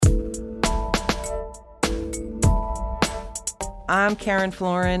I'm Karen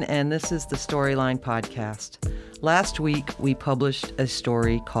Florin, and this is the Storyline Podcast. Last week, we published a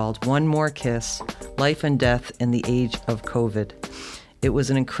story called One More Kiss, Life and Death in the Age of COVID. It was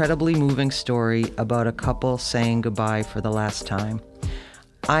an incredibly moving story about a couple saying goodbye for the last time.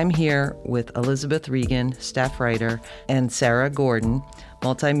 I'm here with Elizabeth Regan, staff writer, and Sarah Gordon,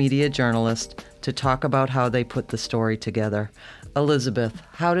 multimedia journalist, to talk about how they put the story together. Elizabeth,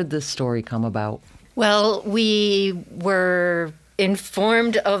 how did this story come about? Well, we were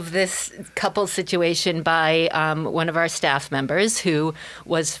informed of this couple situation by one of our staff members who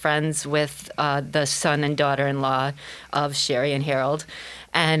was friends with the son and daughter-in-law of Sherry and Harold.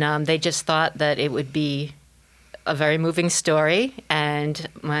 And they just thought that it would be a very moving story. And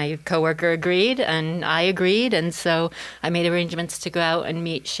my coworker agreed, and I agreed. And so I made arrangements to go out and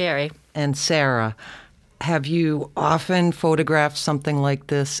meet Sherry. And Sarah, have you often photographed something like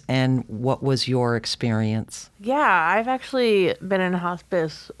this, and what was your experience? Yeah, I've actually been in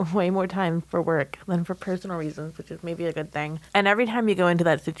hospice way more time for work than for personal reasons, which is maybe a good thing. And every time you go into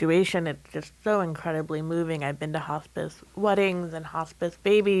that situation, it's just so incredibly moving. I've been to hospice weddings and hospice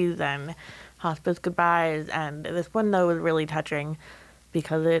babies and hospice goodbyes, and this one, though, was really touching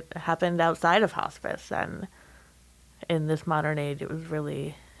because it happened outside of hospice, and in this modern age, it was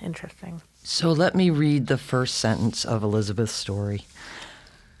really interesting. So let me read the first sentence of Elizabeth's story.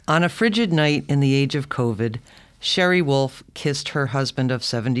 On a frigid night in the age of COVID, Sherry Wolfe kissed her husband of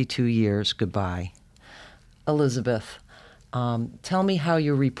 72 years goodbye. Elizabeth, tell me how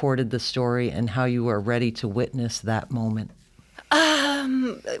you reported the story and how you were ready to witness that moment.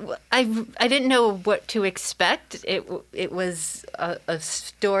 I didn't know what to expect. It was a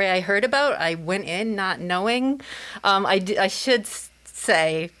story I heard about. I went in not knowing. I should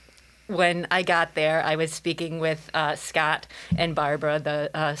say, when I got there, I was speaking with Scott and Barbara,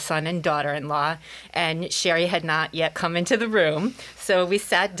 the son and daughter-in-law, and Sherry had not yet come into the room. So we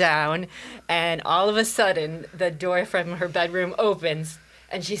sat down, and all of a sudden, the door from her bedroom opens,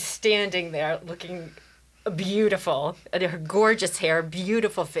 and she's standing there looking beautiful. Her gorgeous hair,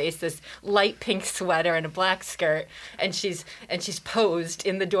 beautiful face, this light pink sweater and a black skirt, and she's posed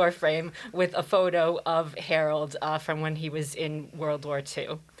in the doorframe with a photo of Harold from when he was in World War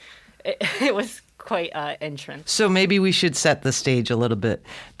II. It was quite an entrance. So maybe we should set the stage a little bit.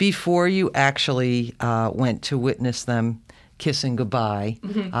 Before you actually went to witness them kissing goodbye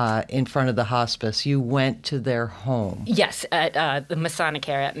in front of the hospice, you went to their home. Yes, at the Masonic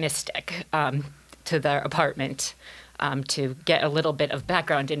Care at Mystic, to their apartment to get a little bit of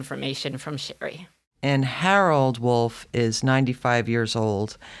background information from Sherry. And Harold Wolfe is 95 years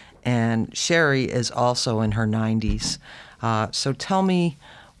old, and Sherry is also in her 90s. So tell me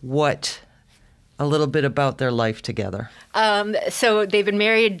a little bit about their life together. So they've been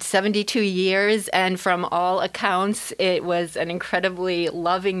married 72 years, and from all accounts, it was an incredibly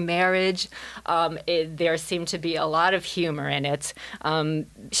loving marriage. There seemed to be a lot of humor in it.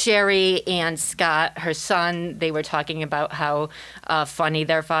 Sherry and Scott, her son, they were talking about how funny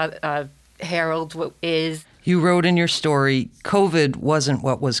their father, Harold, is. You wrote in your story, COVID wasn't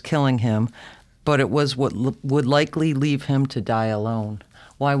what was killing him, but it was what would likely leave him to die alone.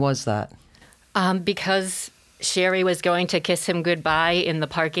 Why was that? Because Sherry was going to kiss him goodbye in the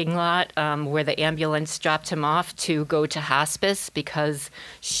parking lot where the ambulance dropped him off to go to hospice because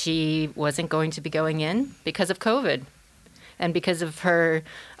she wasn't going to be going in because of COVID and because of her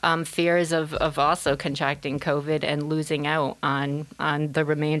fears of also contracting COVID and losing out on the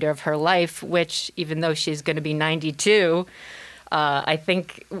remainder of her life, which, even though she's going to be 92, I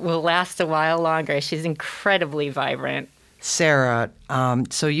think will last a while longer. She's incredibly vibrant. Sarah,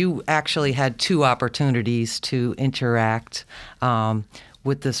 so you actually had two opportunities to interact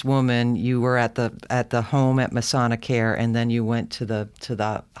with this woman. You were at the home at Masonic Care, and then you went to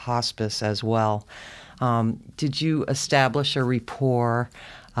the hospice as well. Did you establish a rapport,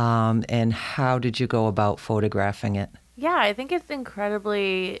 and how did you go about photographing it? Yeah, I think it's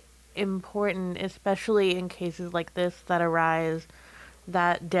incredibly important, especially in cases like this that arise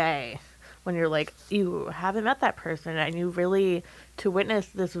that day, when you're like, you haven't met that person, and you really, to witness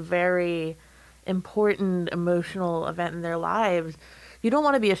this very important emotional event in their lives, you don't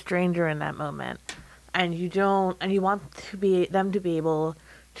want to be a stranger in that moment, and you want them to be able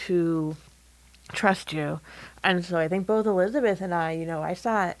to trust you. And so I think both Elizabeth and I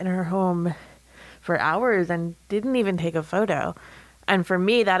sat in her home for hours and didn't even take a photo. And for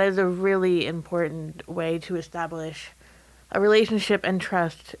me, that is a really important way to establish a relationship and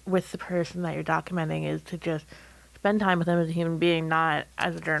trust with the person that you're documenting, is to just spend time with them as a human being, not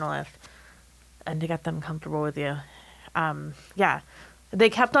as a journalist, and to get them comfortable with you. They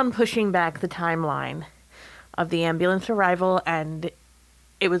kept on pushing back the timeline of the ambulance arrival, and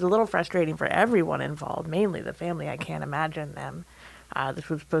it was a little frustrating for everyone involved, mainly the family. I can't imagine them. This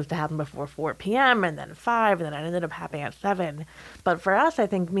was supposed to happen before 4 p.m. and then 5, and then it ended up happening at 7. But for us, I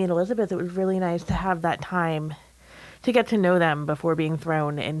think me and Elizabeth, it was really nice to have that time to get to know them before being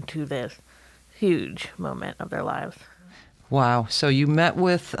thrown into this huge moment of their lives. Wow. So you met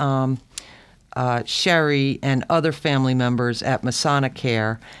with Sherry and other family members at Masonic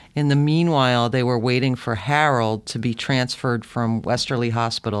Care. In the meanwhile, they were waiting for Harold to be transferred from Westerly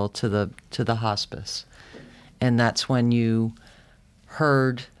Hospital to the hospice. And that's when you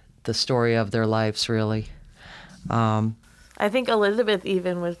heard the story of their lives, really. I think Elizabeth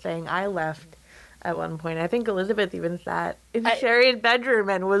even was saying, I left at one point. I think Elizabeth even sat in Sherry's bedroom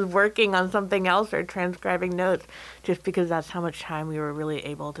and was working on something else or transcribing notes, just because that's how much time we were really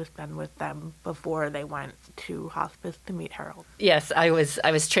able to spend with them before they went to hospice to meet Harold. Yes, I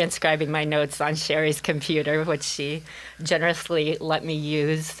was transcribing my notes on Sherry's computer, which she generously let me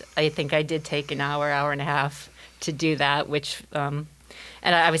use. I think I did take an hour and a half to do that, which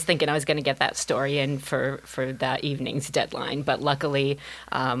and I was thinking I was going to get that story in for that evening's deadline. But luckily,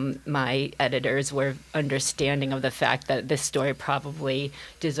 my editors were understanding of the fact that this story probably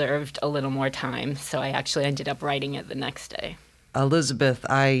deserved a little more time. So I actually ended up writing it the next day. Elizabeth,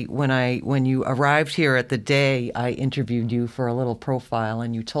 when you arrived here at the day, I interviewed you for a little profile,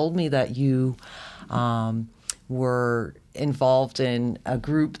 and you told me that you were involved in a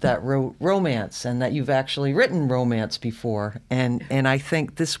group that wrote romance, and that you've actually written romance before. And I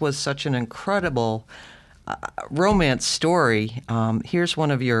think this was such an incredible romance story. Here's one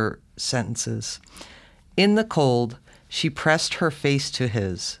of your sentences. In the cold, she pressed her face to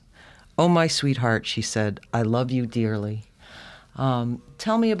his. Oh, my sweetheart, she said, I love you dearly.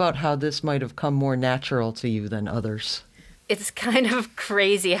 Tell me about how this might have come more natural to you than others. It's kind of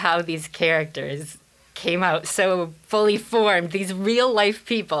crazy how these characters came out so fully formed. These real life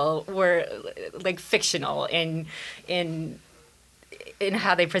people were like fictional in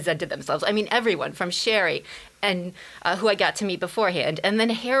how they presented themselves. I mean, everyone from Sherry and who I got to meet beforehand, and then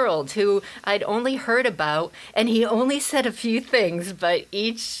Harold, who I'd only heard about, and he only said a few things, but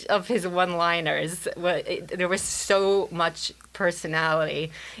each of his one-liners, there was so much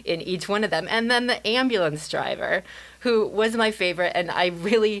personality in each one of them. And then the ambulance driver, who was my favorite, and I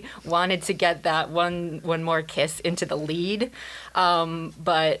really wanted to get that one more kiss into the lead,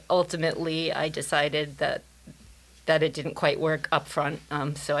 but ultimately I decided that it didn't quite work up front,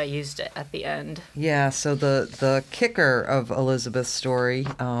 so I used it at the end. Yeah, so the kicker of Elizabeth's story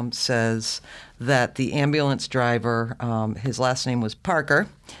says that the ambulance driver, his last name was Parker,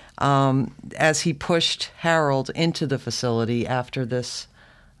 as he pushed Harold into the facility after this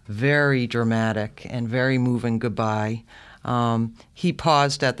very dramatic and very moving goodbye, he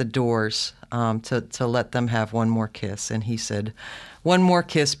paused at the doors to let them have one more kiss, and he said, one more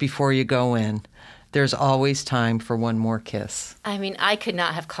kiss before you go in. There's always time for one more kiss. I mean, I could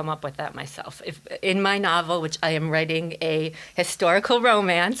not have come up with that myself. If in my novel, which I am writing a historical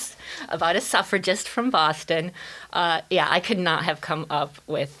romance about a suffragist from Boston, I could not have come up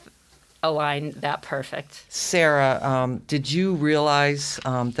with a line that perfect. Sarah, did you realize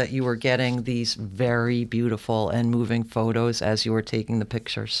that you were getting these very beautiful and moving photos as you were taking the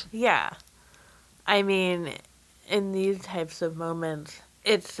pictures? Yeah. I mean, in these types of moments,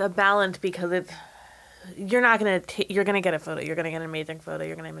 it's a balance because you're going to get a photo. You're going to get an amazing photo.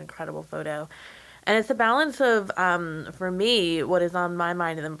 You're going to have an incredible photo. And it's a balance of, for me, what is on my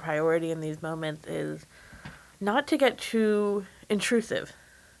mind and the priority in these moments is not to get too intrusive.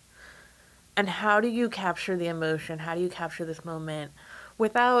 And how do you capture the emotion? How do you capture this moment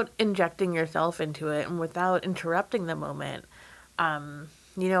without injecting yourself into it and without interrupting the moment? I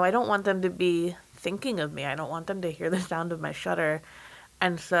don't want them to be thinking of me. I don't want them to hear the sound of my shutter.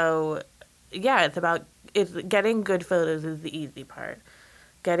 And so, yeah, it's getting good photos is the easy part.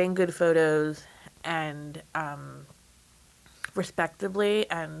 Getting good photos and respectively,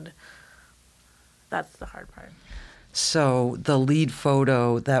 and that's the hard part. So the lead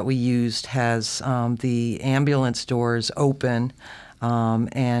photo that we used has the ambulance doors open,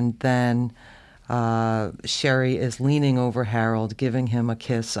 and then Sherry is leaning over Harold, giving him a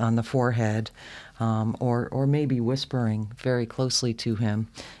kiss on the forehead, or maybe whispering very closely to him.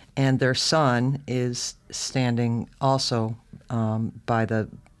 And their son is standing also by the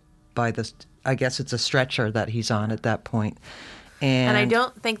I guess it's a stretcher that he's on at that point. And I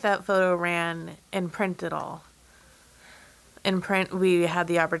don't think that photo ran in print at all. In print, we had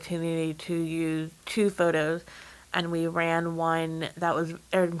the opportunity to use 2 photos, and we ran one that was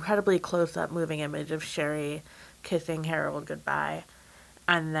an incredibly close-up moving image of Sherry kissing Harold goodbye,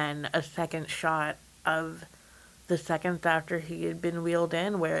 and then a second shot of the seconds after he had been wheeled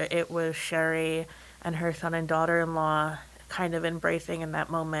in, where it was Sherry and her son and daughter-in-law kind of embracing in that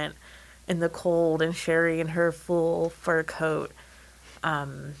moment in the cold, and Sherry in her full fur coat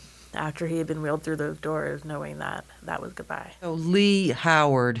after he had been wheeled through those doors, knowing that that was goodbye. So Lee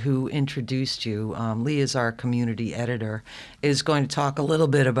Howard, who introduced you, Lee is our community editor, is going to talk a little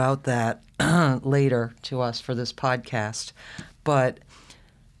bit about that later to us for this podcast. But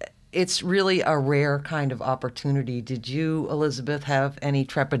it's really a rare kind of opportunity. Did you, Elizabeth, have any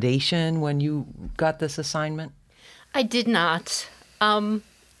trepidation when you got this assignment? I did not.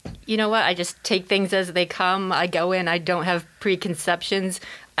 You know what? I just take things as they come. I go in. I don't have preconceptions.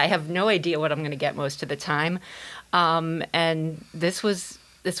 I have no idea what I'm going to get most of the time. And this was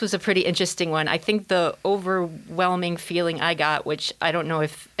a pretty interesting one. I think the overwhelming feeling I got, which I don't know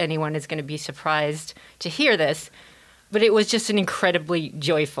if anyone is going to be surprised to hear this, but it was just an incredibly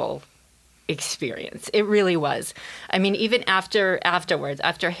joyful experience. It really was. I mean, even afterwards,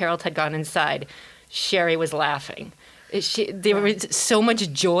 after Harold had gone inside, Sherry was laughing. There was so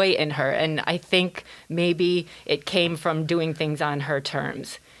much joy in her, and I think maybe it came from doing things on her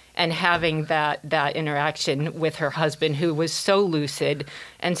terms and having that interaction with her husband, who was so lucid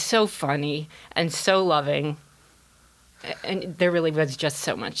and so funny and so loving. And there really was just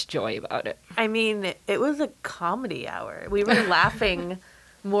so much joy about it. I mean, it was a comedy hour. We were laughing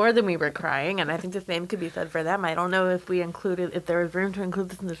more than we were crying, and I think the same could be said for them. I don't know if there was room to include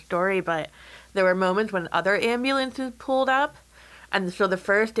this in the story, but there were moments when other ambulances pulled up, and so the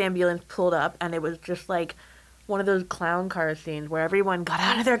first ambulance pulled up, and it was just like one of those clown car scenes where everyone got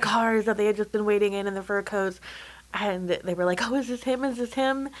out of their cars that they had just been waiting in the fur coats, and they were like, oh, is this him? Is this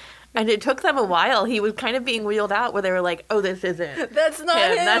him? And it took them a while. He was kind of being wheeled out where they were like, oh, this isn't. That's not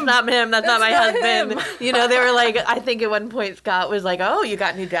him. That's not him. That's not my husband. Him. You know, they were like, I think at one point Scott was like, oh, you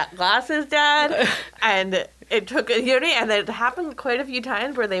got new glasses, Dad? And it took, and it happened quite a few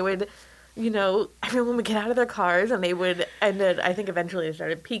times where they would, everyone would get out of their cars and then I think eventually they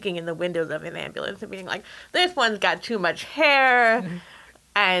started peeking in the windows of an ambulance and being like, this one's got too much hair.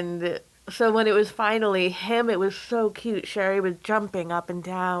 And so when it was finally him, it was so cute. Sherry was jumping up and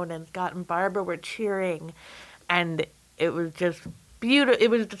down, and Scott and Barbara were cheering, and it was just beautiful. It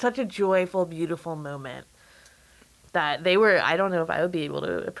was such a joyful, beautiful moment that I don't know if I would be able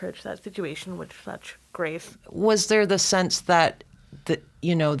to approach that situation with such grace. Was there the sense that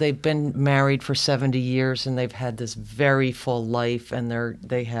they've been married for 70 years and they've had this very full life, and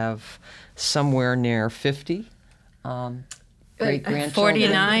they have somewhere near 50? Great-grandchildren.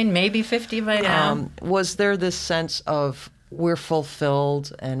 49, maybe 50 by now. Was there this sense of we're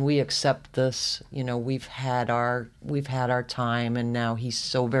fulfilled and we accept this? We've had our time, and now he's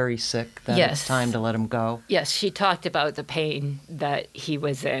so very sick that it's time to let him go. Yes, she talked about the pain that he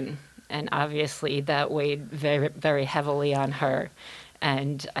was in, and obviously that weighed very, very heavily on her.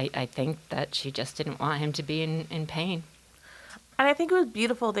 And I think that she just didn't want him to be in pain. And I think it was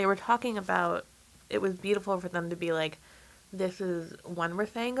beautiful. They were talking about it was beautiful for them to be like, this is when we're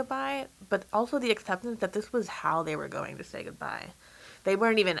saying goodbye, but also the acceptance that this was how they were going to say goodbye. They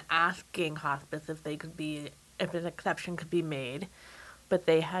weren't even asking hospice if an exception could be made, but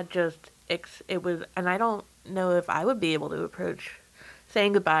they had it was, and I don't know if I would be able to approach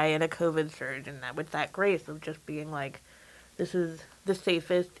saying goodbye in a COVID surge and that with that grace of just being like, this is the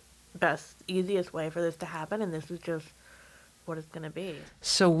safest, best, easiest way for this to happen, and this is just what it's going to be.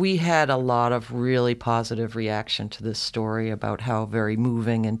 So we had a lot of really positive reaction to this story about how very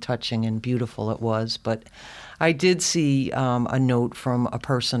moving and touching and beautiful it was. But I did see a note from a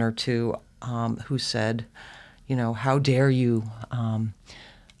person or two who said, how dare you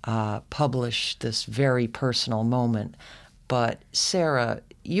publish this very personal moment. But Sarah,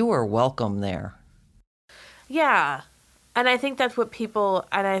 you were welcome there. Yeah. And I think that's what people,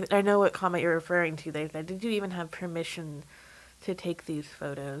 and I know what comment you're referring to. They said, did you even have permission to take these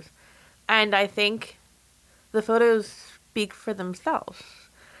photos? And I think the photos speak for themselves.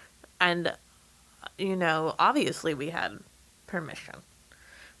 And, obviously we had permission.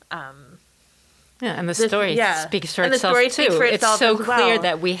 And the story speaks for itself, too. It's so clear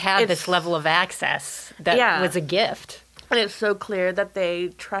that we had this level of access that was a gift. And it's so clear that they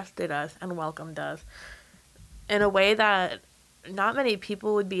trusted us and welcomed us in a way that not many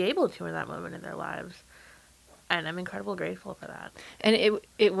people would be able to in that moment in their lives. And I'm incredibly grateful for that. And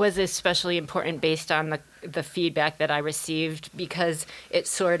it was especially important based on the feedback that I received, because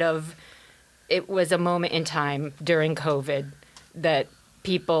it was a moment in time during COVID that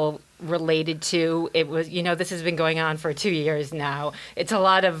people related to. It was, this has been going on for 2 years now. It's a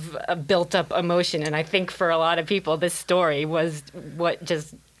lot of built up emotion. And I think for a lot of people, this story was what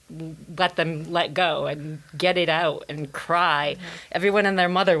just let them let go and get it out and cry. Everyone and their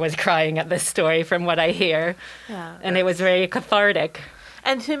mother was crying at this story from what I hear. Yeah. And it was very cathartic.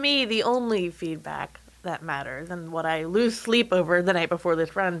 And to me, the only feedback that matters and what I lose sleep over the night before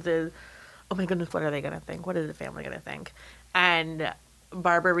this runs is, oh my goodness, what are they going to think? What is the family going to think? And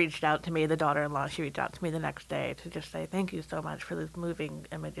Barbara reached out to me, the daughter-in-law. She reached out to me the next day to just say, thank you so much for these moving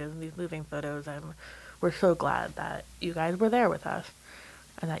images and these moving photos. And we're so glad that you guys were there with us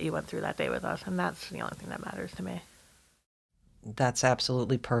and that you went through that day with us. And that's the only thing that matters to me. That's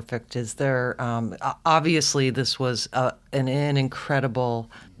absolutely perfect. Is there, obviously this was an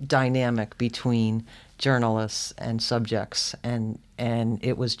incredible dynamic between journalists and subjects, and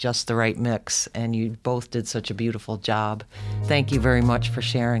it was just the right mix, and you both did such a beautiful job. Thank you very much for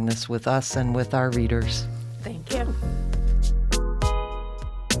sharing this with us and with our readers. Thank you.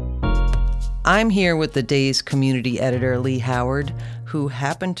 I'm here with the Day's community editor, Lee Howard, who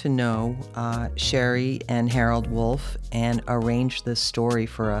happened to know Sherry and Harold Wolfe and arranged this story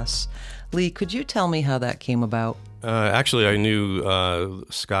for us. Lee, could you tell me how that came about? Actually, I knew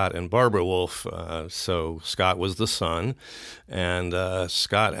Scott and Barbara Wolfe. So Scott was the son, and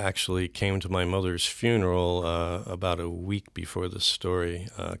Scott actually came to my mother's funeral about a week before the story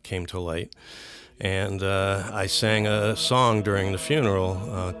came to light. And I sang a song during the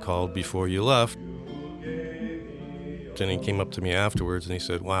funeral called Before You Left. And he came up to me afterwards and he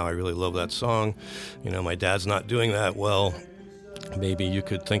said, wow, I really love that song. You know, my dad's not doing that well. Maybe you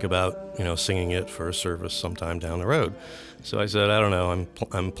could think about, singing it for a service sometime down the road. So I said, I don't know.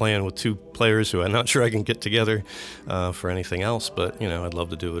 I'm playing with two players who I'm not sure I can get together for anything else, but, I'd love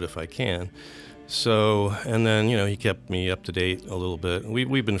to do it if I can. So, and then, he kept me up to date a little bit.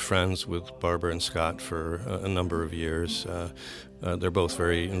 We've been friends with Barbara and Scott for a number of years. They're both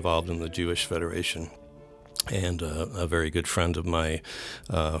very involved in the Jewish Federation. And a very good friend of my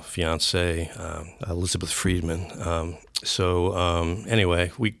fiancée, Elizabeth Regan.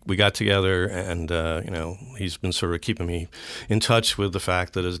 Anyway, we got together, and he's been sort of keeping me in touch with the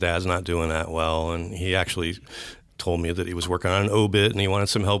fact that his dad's not doing that well, and he actually told me that he was working on an obit and he wanted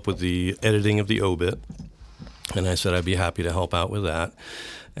some help with the editing of the obit, and I said I'd be happy to help out with that.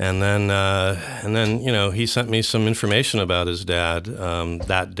 And then, he sent me some information about his dad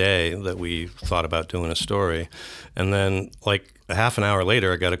that day that we thought about doing a story. And then, like a half an hour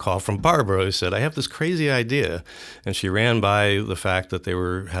later, I got a call from Barbara who said, I have this crazy idea. And she ran by the fact that they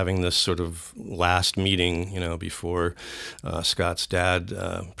were having this sort of last meeting, before Scott's dad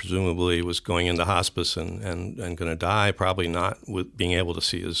presumably was going into hospice and going to die, probably not with being able to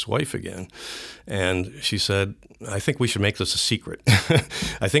see his wife again. And she said, I think we should make this a secret.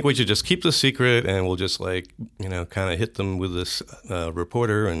 I think we should just keep the secret, and we'll just kind of hit them with this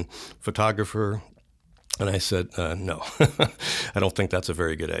reporter and photographer. And I said, no, I don't think that's a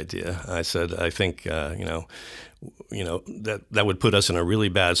very good idea. I said, I think, that would put us in a really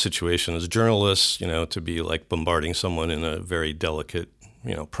bad situation as journalists, to be like bombarding someone in a very delicate,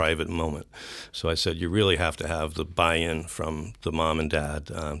 private moment. So I said, you really have to have the buy-in from the mom and dad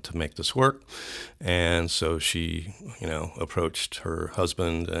to make this work. And so she, approached her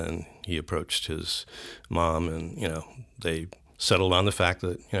husband, and he approached his mom, and, they settled on the fact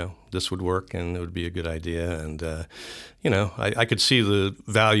that, this would work and it would be a good idea. And, I could see the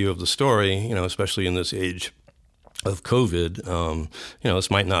value of the story, especially in this age of COVID.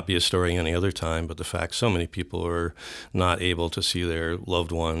 This might not be a story any other time, but the fact so many people are not able to see their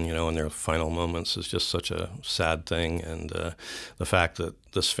loved one, in their final moments is just such a sad thing. And the fact that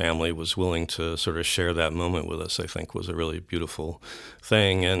this family was willing to sort of share that moment with us, I think, was a really beautiful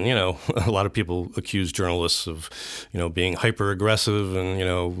thing. And, a lot of people accuse journalists of, being hyper aggressive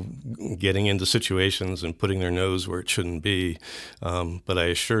and, getting into situations and putting their nose where it shouldn't be. But I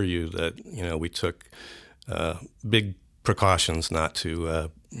assure you that, we took big precautions not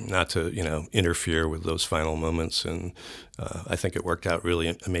to interfere with those final moments, and I think it worked out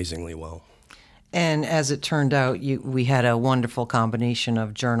really amazingly well. And as it turned out, we had a wonderful combination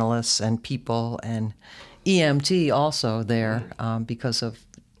of journalists and people and EMT also there because of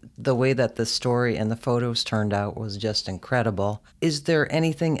the way that the story and the photos turned out was just incredible. Is there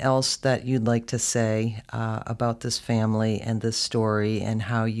anything else that you'd like to say about this family and this story and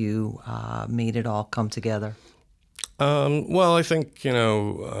how you made it all come together? Well, I think,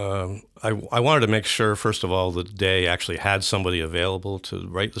 I wanted to make sure, first of all, that Day actually had somebody available to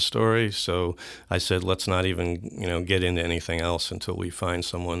write the story. So I said, let's not even, get into anything else until we find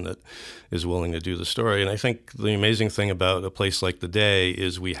someone that is willing to do the story. And I think the amazing thing about a place like the Day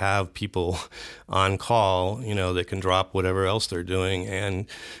is we have people on call, that can drop whatever else they're doing and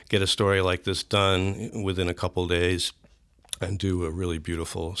get a story like this done within a couple days. and do a really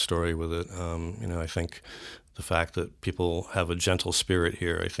beautiful story with it. I think the fact that people have a gentle spirit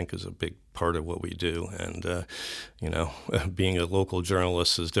here, I think, is a big part of what we do. And, being a local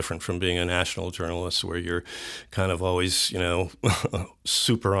journalist is different from being a national journalist, where you're kind of always,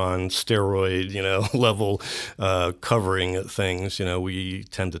 super on steroid, level covering things. We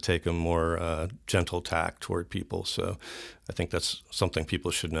tend to take a more gentle tack toward people. So I think that's something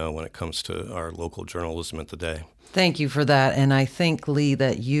people should know when it comes to our local journalism of the day. Thank you for that. And I think, Lee,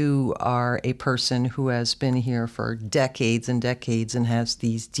 that you are a person who has been here for decades and decades and has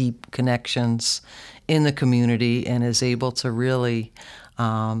these deep connections in the community and is able to really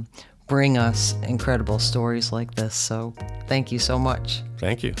bring us incredible stories like this. So thank you so much.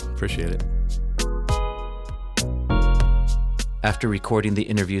 Thank you. Appreciate it. After recording the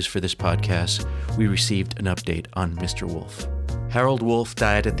interviews for this podcast, we received an update on Mr. Wolfe. Harold Wolfe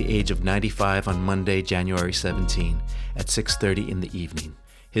died at the age of 95 on Monday, January 17, at 6:30 in the evening.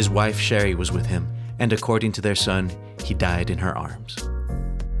 His wife, Sherry, was with him, and according to their son, he died in her arms.